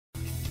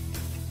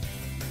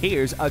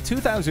Here's a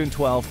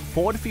 2012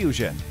 Ford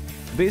Fusion.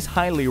 This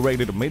highly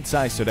rated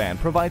midsize sedan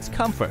provides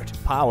comfort,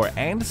 power,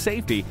 and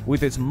safety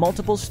with its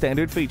multiple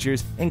standard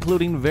features,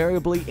 including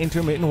variably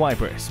intermittent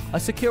wipers, a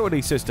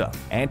security system,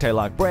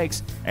 anti-lock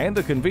brakes, and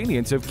the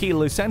convenience of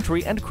keyless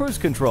entry and cruise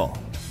control.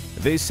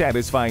 This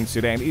satisfying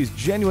sedan is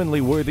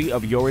genuinely worthy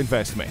of your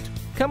investment.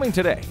 Come in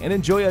today and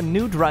enjoy a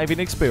new driving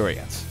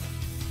experience.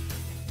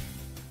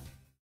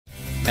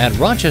 At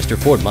Rochester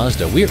Ford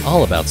Mazda, we're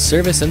all about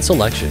service and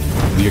selection.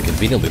 We are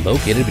conveniently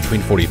located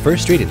between 41st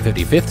Street and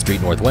 55th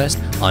Street Northwest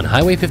on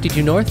Highway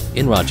 52 North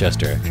in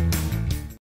Rochester.